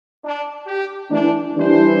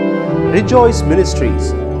Rejoice Ministries.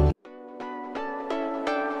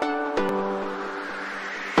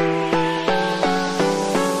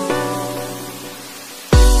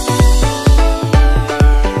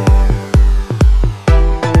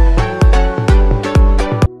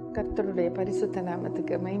 கர்த்தருடைய பரிசுத்த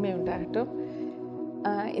நாமத்துக்கு மகிமை உண்டாகட்டும்.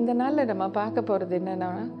 இந்த நாளில் நம்ம பார்க்க போகிறது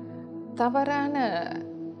என்னென்னா, தவறான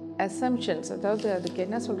அசம்ஷன்ஸ், அதாவது அதுக்கு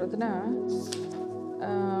என்ன சொல்கிறதுனா,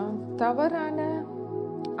 தவறான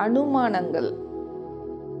அனுமானங்கள்,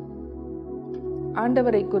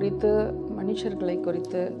 ஆண்டவரை குறித்து, மனுஷர்களை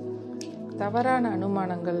குறித்து தவறான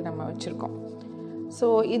அனுமானங்கள் நம்ம வச்சுருக்கோம். ஸோ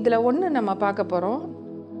இதில் ஒன்று நம்ம பார்க்க போகிறோம்.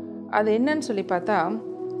 அது என்னன்னு சொல்லி பார்த்தா,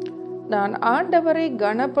 நான் ஆண்டவரை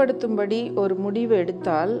கனப்படுத்தும்படி ஒரு முடிவு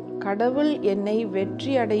எடுத்தால் கடவுள் என்னை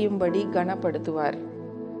வெற்றி அடையும்படி கனப்படுத்துவார்.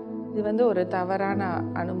 இது ஒரு தவறான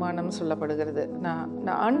அனுமானம் சொல்லப்படுகிறது.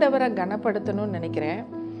 நான் ஆண்டவரை கனப்படுத்தணும்னு நினைக்கிறேன்,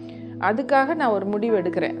 அதுக்காக நான் ஒரு முடிவு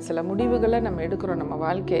எடுக்கிறேன். சில முடிவுகளை நம்ம எடுக்கிறோம் நம்ம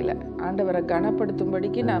வாழ்க்கையில். ஆண்டவரை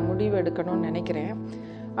கனப்படுத்தும்படிக்கு நான் முடிவு எடுக்கணும்னு நினைக்கிறேன்.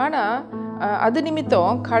 ஆனால் அது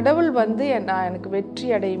நிமித்தம் கடவுள் நான் எனக்கு வெற்றி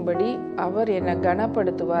அடையும்படி அவர் என்னை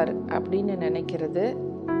கனப்படுத்துவார் அப்படின்னு நினைக்கிறது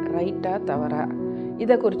ரைட்டா தவறா?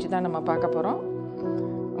 இதை குறித்து தான் நம்ம பார்க்க போகிறோம்.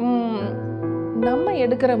 நம்ம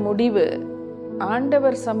எடுக்கிற முடிவு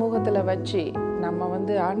ஆண்டவர் சமூகத்தில் வச்சு நம்ம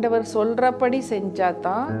ஆண்டவர் சொல்கிறபடி செஞ்சால்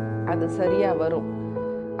தான் அது சரியாக வரும்.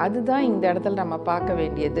 அதுதான் இந்த இடத்துல நம்ம பார்க்க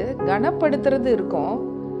வேண்டியது. கனப்படுத்துறது இருக்கும்,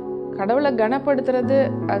 கடவுளை கனப்படுத்துறது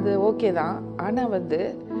அது ஓகே தான். ஆனால்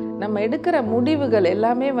நம்ம எடுக்கிற முடிவுகள்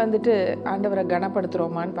எல்லாமே ஆண்டவரை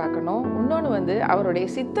கனப்படுத்துகிறோமான்னு பார்க்கணும். இன்னொன்று அவருடைய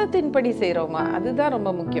சித்தத்தின்படி செய்கிறோமா, அதுதான்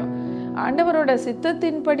ரொம்ப முக்கியம். ஆண்டவரோட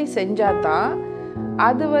சித்தத்தின்படி செஞ்சாதான்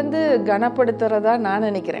அது கனப்படுத்துகிறதா நான்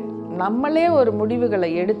நினைக்கிறேன். நம்மளே ஒரு முடிவுகளை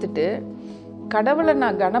எடுத்துட்டு கடவுளை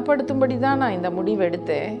நான் கனப்படுத்தும்படி தான் நான் இந்த முடிவு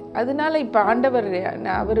எடுத்தேன், அதனால இப்போ அவர்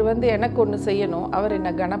எனக்கு ஒன்று செய்யணும், அவர்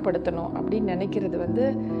என்னை கனப்படுத்தணும் அப்படின்னு நினைக்கிறது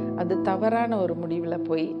அது தவறான ஒரு முடிவில்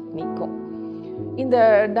போய் நிற்கும். இந்த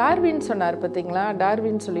டார்வின் சொன்னார் பார்த்தீங்களா,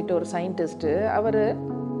 டார்வின் சொல்லிட்டு ஒரு சயின்டிஸ்ட்டு, அவர்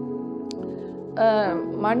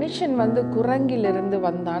மனுஷன் குரங்கிலிருந்து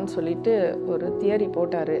வந்தான்னு சொல்லிட்டு ஒரு தியரி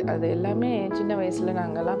போட்டார். அது எல்லாமே சின்ன வயசில்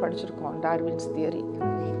நாங்கள்லாம் படிச்சிருக்கோம். Darwin's theory,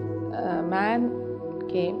 man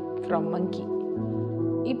came from மங்கி.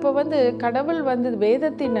 இப்போ கடவுள்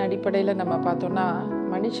வேதத்தின் அடிப்படையில் நம்ம பார்த்தோன்னா,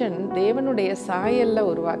 மனுஷன் தேவனுடைய சாயலில்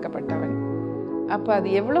உருவாக்கப்பட்டவன். அப்போ அது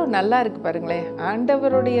எவ்வளோ நல்லா இருக்குது பாருங்களேன்.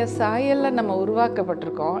 ஆண்டவருடைய சாயலில் நம்ம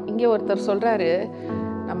உருவாக்கப்பட்டிருக்கோம். இங்கே ஒருத்தர் சொல்கிறாரு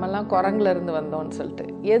நம்மெல்லாம் குரங்குலேருந்து வந்தோம்னு சொல்லிட்டு.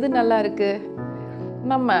 எது நல்லா இருக்குது?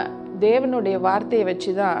 நம்ம தேவனுடைய வார்த்தையை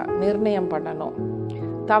வச்சு தான் நிர்ணயம் பண்ணணும்.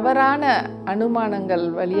 தவறான அனுமானங்கள்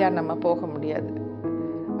வழியாக நம்ம போக முடியாது.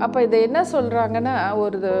 அப்போ இதை என்ன சொல்கிறாங்கன்னா,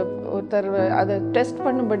 ஒருத்தர் அதை டெஸ்ட்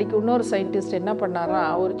பண்ணும்படிக்கு இன்னொரு சயின்டிஸ்ட் என்ன பண்ணாரா,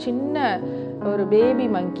 ஒரு பேபி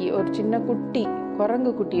மங்கி, ஒரு சின்ன குட்டி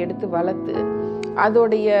குரங்கு குட்டி எடுத்து வளர்த்து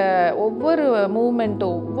அதோடைய ஒவ்வொரு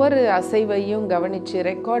மூமெண்ட்டும் ஒவ்வொரு அசைவையும் கவனித்து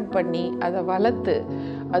ரெக்கார்ட் பண்ணி அதை வளர்த்து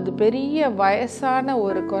அது பெரிய வயசான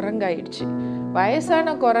ஒரு குரங்காயிடுச்சு.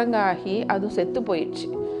 வயசான குரங்காகி அது செத்து போயிடுச்சு.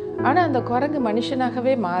 ஆனால் அந்த குரங்கு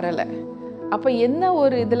மனுஷனாகவே மாறலை. அப்போ என்ன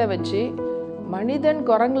ஒரு இதில் வச்சு மனிதன்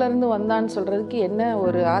குரங்குலேருந்து வந்தான்னு சொல்கிறதுக்கு என்ன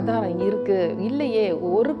ஒரு ஆதாரம் இருக்குது? இல்லையே,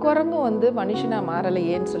 ஒரு குரங்கும் மனுஷனாக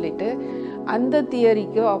மாறலையேன்னு சொல்லிட்டு அந்த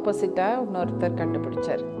தியரிக்கு ஆப்போசிட்டாக இன்னொருத்தர்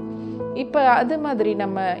கண்டுபிடிச்சார். இப்போ அது மாதிரி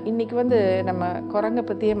நம்ம இன்றைக்கி நம்ம குரங்கை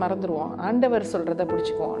பற்றியே மறந்துடுவோம், ஆண்டவர் சொல்கிறத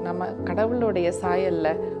பிடிச்சிக்குவோம். நம்ம கடவுளுடைய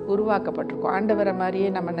சாயலில் உருவாக்கப்பட்டிருக்கோம். ஆண்டவரை மாதிரியே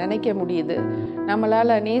நம்ம நினைக்க முடியுது,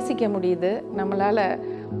 நம்மளால் நேசிக்க முடியுது, நம்மளால்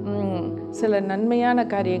சில நன்மையான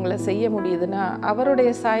காரியங்களை செய்ய முடியுதுன்னா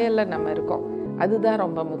அவருடைய சாயலில் நம்ம இருக்கோம். அதுதான்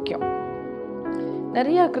ரொம்ப முக்கியம்.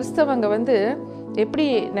 நிறையா கிறிஸ்தவங்க எப்படி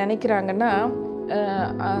நினைக்கிறாங்கன்னா,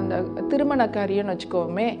 அந்த திருமண காரியம்னு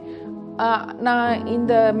வச்சுக்கோமே, நான்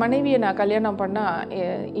இந்த மனைவியை நான் கல்யாணம் பண்ணால்,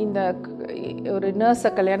 இந்த ஒரு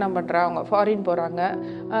நர்ஸை கல்யாணம் பண்ணுறேன், அவங்க ஃபாரின் போகிறாங்க.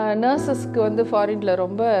 நர்சஸ்க்கு ஃபாரினில்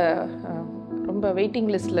ரொம்ப ரொம்ப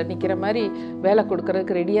வெயிட்டிங் லிஸ்ட்டில் நிற்கிற மாதிரி வேலை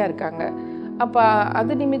கொடுக்கறதுக்கு ரெடியாக இருக்காங்க. அப்போ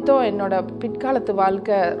அது நிமித்தம் என்னோட பிற்காலத்து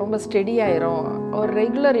வாழ்க்கை ரொம்ப ஸ்டெடியாயிரும், ஒரு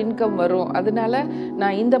ரெகுலர் இன்கம் வரும், அதனால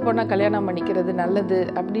நான் இந்த பொண்ணை கல்யாணம் பண்ணிக்கிறது நல்லது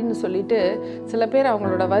அப்படின்னு சொல்லிட்டு சில பேர்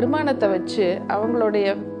அவங்களோட வருமானத்தை வச்சு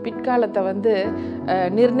அவங்களுடைய பிற்காலத்தை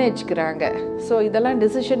நிர்ணயிச்சுக்கிறாங்க. ஸோ இதெல்லாம்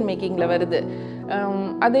டிசிஷன் மேக்கிங்கில் வருது.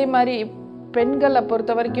 அதே மாதிரி பெண்களை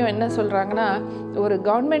பொறுத்த வரைக்கும் என்ன சொல்கிறாங்கன்னா, ஒரு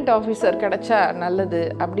கவர்மெண்ட் ஆஃபீஸர் கிடச்சா நல்லது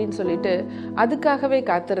அப்படின்னு சொல்லிட்டு அதுக்காகவே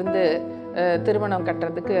காத்திருந்து திருமணம்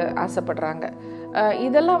கட்டுறதுக்கு ஆசைப்படுறாங்க.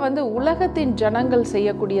 இதெல்லாம் உலகத்தின் ஜனங்கள்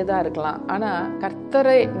செய்யக்கூடியதாக இருக்கலாம். ஆனால்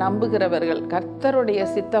கர்த்தரை நம்புகிறவர்கள், கர்த்தருடைய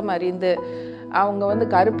சித்தம் அறிந்து அவங்க வந்து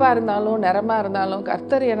கருப்பாக இருந்தாலும் நிறமாக இருந்தாலும்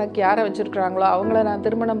கர்த்தர் எனக்கு யாரை வச்சுருக்குறாங்களோ அவங்கள நான்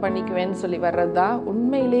திருமணம் பண்ணிக்குவேன்னு சொல்லி வர்றது தான்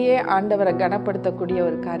உண்மையிலேயே ஆண்டவரை கனப்படுத்தக்கூடிய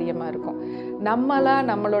ஒரு காரியமாக இருக்கும்.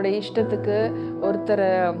 நம்மளோட இஷ்டத்துக்கு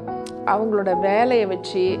ஒருத்தரை அவங்களோட வேலையை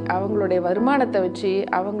வச்சு, அவங்களுடைய வருமானத்தை வச்சு,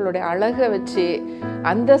 அவங்களுடைய அழகை வச்சு,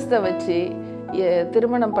 அந்தஸ்தை வச்சு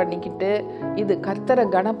திருமணம் பண்ணிக்கிட்டு இது கர்த்தரை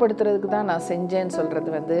கனப்படுத்துறதுக்கு தான் நான் செஞ்சேன்னு சொல்கிறது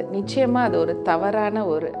வந்து நிச்சயமாக அது ஒரு தவறான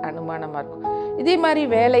ஒரு அனுமானமாக இருக்கும். இதே மாதிரி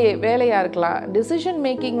வேலையாக இருக்கலாம். டிசிஷன்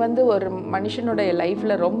மேக்கிங் வந்து ஒரு மனுஷனுடைய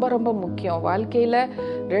லைஃப்பில் ரொம்ப ரொம்ப முக்கியம். வாழ்க்கையில்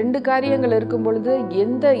 2 காரியங்கள் இருக்கும் பொழுது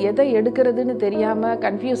எதை எடுக்கிறதுன்னு தெரியாமல்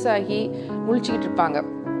கன்ஃபியூஸ் ஆகி முழிச்சிக்கிட்டு இருப்பாங்க.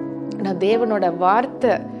 நான் தேவனோட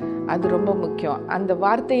வார்த்தை அது ரொம்ப முக்கியம். அந்த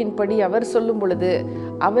வார்த்தையின்படி அவர் சொல்லும் பொழுது,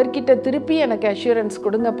 அவர்கிட்ட திருப்பி எனக்கு அஷ்யூரன்ஸ்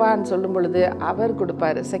கொடுங்கப்பான்னு சொல்லும் பொழுது அவர்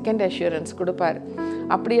கொடுப்பார், செகண்ட் அஷ்யூரன்ஸ் கொடுப்பார்.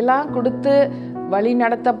 அப்படியெல்லாம் கொடுத்து வழி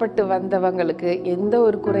நடத்தப்பட்டு வந்தவங்களுக்கு எந்த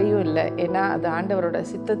ஒரு குறையும் இல்லை. ஏன்னா அது ஆண்டவரோட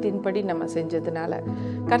சித்தத்தின்படி நம்ம செஞ்சதுனால.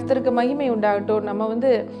 கர்த்தருக்கு மகிமை உண்டாகட்டும். நம்ம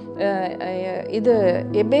வந்து இது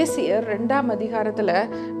எபேசியர் 2ஆம் அதிகாரத்தில்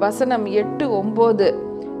வசனம் 8, 9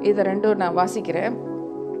 இதை 2 நான் வாசிக்கிறேன்.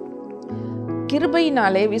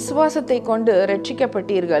 கிருபையினாலே விசுவாசத்தை கொண்டு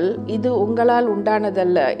ரட்சிக்கப்பட்டீர்கள். இது உங்களால்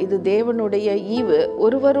உண்டானதல்ல, இது தேவனுடைய ஈவு.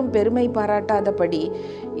 ஒருவரும் பெருமை பாராட்டாதபடி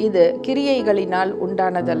இது கிரியைகளினால்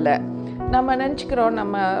உண்டானதல்ல. நம்ம நினச்சிக்கிறோம்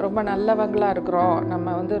நம்ம ரொம்ப நல்லவங்களாக இருக்கிறோம், நம்ம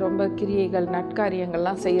வந்து ரொம்ப கிரியைகள்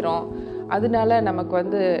நட்காரியங்கள்லாம் செய்கிறோம், அதனால நமக்கு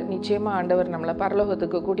வந்து நிச்சயமாக ஆண்டவர் நம்மளை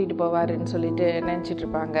பரலோகத்துக்கு கூட்டிகிட்டு போவாருன்னு சொல்லிட்டு நினச்சிட்டு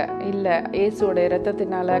இருப்பாங்க. இல்லை, இயேசுவோட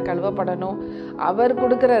இரத்தத்தினால கழுவப்படணும், அவர்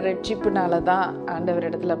கொடுக்குற ரட்சிப்புனால தான் ஆண்டவர்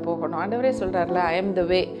இடத்துல போகணும். ஆண்டவரே சொல்கிறார்ல, ஐ எம் த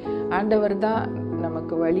வே. ஆண்டவர் தான்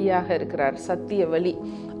நமக்கு வழியாக இருக்கிறார், சத்திய வழி.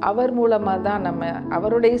 அவர் மூலமாக தான் நம்ம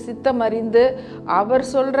அவருடைய சித்தம் அறிந்து அவர்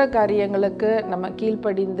சொல்கிற காரியங்களுக்கு நம்ம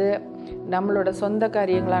கீழ்ப்படிந்து நம்மளோட சொந்த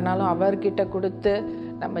காரியங்களானாலும் அவர்கிட்ட கொடுத்து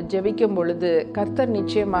நம்ம ஜெபிக்கும் பொழுது கர்த்தர்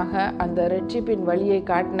நிச்சயமாக அந்த ரட்சிப்பின் வழியை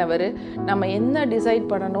காட்டினவர். நம்ம என்ன டிசைட்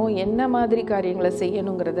பண்ணணும், என்ன மாதிரி காரியங்களை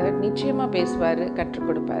செய்யணுங்கிறத நிச்சயமாக பேசுவார், கற்றுக்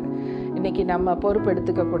கொடுப்பார். இன்றைக்கி நம்ம பொறுப்பு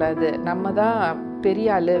எடுத்துக்கக்கூடாது. நம்ம தான் பெரிய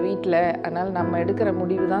ஆள் வீட்டில், அதனால் நம்ம எடுக்கிற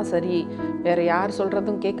முடிவு தான் சரி, வேறு யார்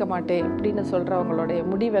சொல்கிறதும் கேட்க மாட்டேன் இப்படின்னு சொல்கிறவங்களுடைய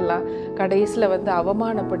முடிவெல்லாம் கடைசியில் வந்து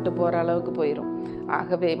அவமானப்பட்டு போகிற அளவுக்கு போயிடும்.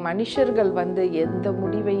 ஆகவே மனுஷர்கள் வந்து எந்த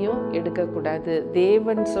முடிவையும் எடுக்கக்கூடாது.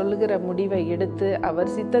 தேவன் சொல்லுகிற முடிவை எடுத்து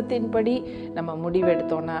அவர் சித்தத்தின்படி நம்ம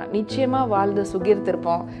முடிவெடுத்தோன்னா நிச்சயமாக வாழ்ந்து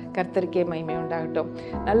சுகிர்த்திருப்போம். கர்த்தருக்கே மகிமை உண்டாகட்டும்.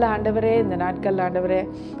 நல்ல ஆண்டவரே, இந்த நாட்கள் ஆண்டவரே,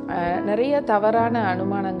 நிறைய தவறான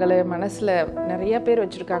அனுமானங்களை மனசில் நிறைய பேர்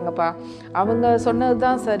வச்சுருக்காங்கப்பா. அவங்க சொன்னது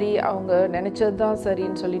தான் சரி, அவங்க நினச்சது தான்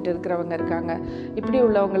சரின்னு சொல்லிட்டு இருக்கிறவங்க இருக்காங்க. இப்படி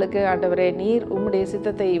உள்ளவங்களுக்கு ஆண்டவரே, நீர் உம்முடைய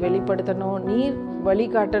சித்தத்தை வெளிப்படுத்தணும், நீர்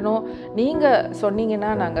வழிகாட்டணும், நீங்கள் சொன்னீங்கன்னா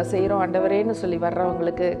நாங்கள் செய்கிறோம் ஆண்டவரேன்னு சொல்லி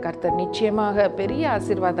வர்றவங்களுக்கு கர்த்தர் நிச்சயமாக பெரிய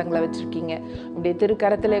ஆசீர்வாதங்களை வச்சுருக்கீங்க. உங்களுடைய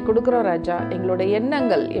திருக்கரத்திலே கொடுக்குறோம் ராஜா. எங்களோட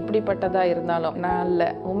எண்ணங்கள் எப்படிப்பட்டதாக இருந்தாலும் நல்ல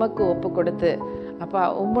உமக்கு ஒப்பு கொடுத்து அப்பா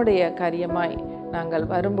உம்முடைய காரியமாய் நாங்கள்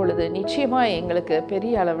வரும்பொழுது நிச்சயமாக எங்களுக்கு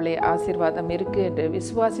பெரிய அளவிலே ஆசீர்வாதம் இருக்குது என்று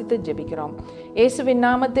விசுவாசித்து ஜெபிக்கிறோம். இயேசுவின்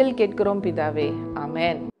நாமத்தில் கேட்கிறோம் பிதாவே,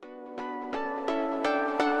 ஆமென்.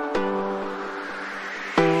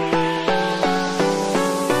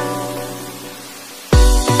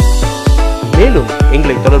 மேலும்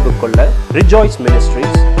எங்களை தொடர்பு கொள்ள Rejoice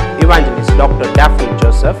Ministries, Evangelist Dr.Daphne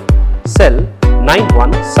Joseph, Cell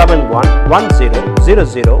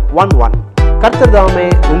 9171100011. கர்த்தர் தாமே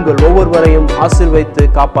உங்கள் ஒவ்வொருவரையும் ஆசீர்வதித்து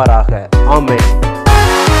காப்பாராக. ஆமென்.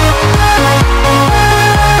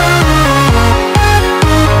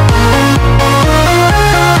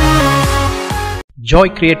 Joy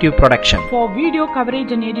Creative Production. For video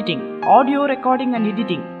coverage and editing, audio recording and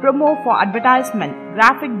editing, promo for advertisement,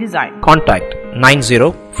 graphic design. Contact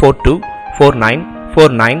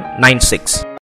 9042494996.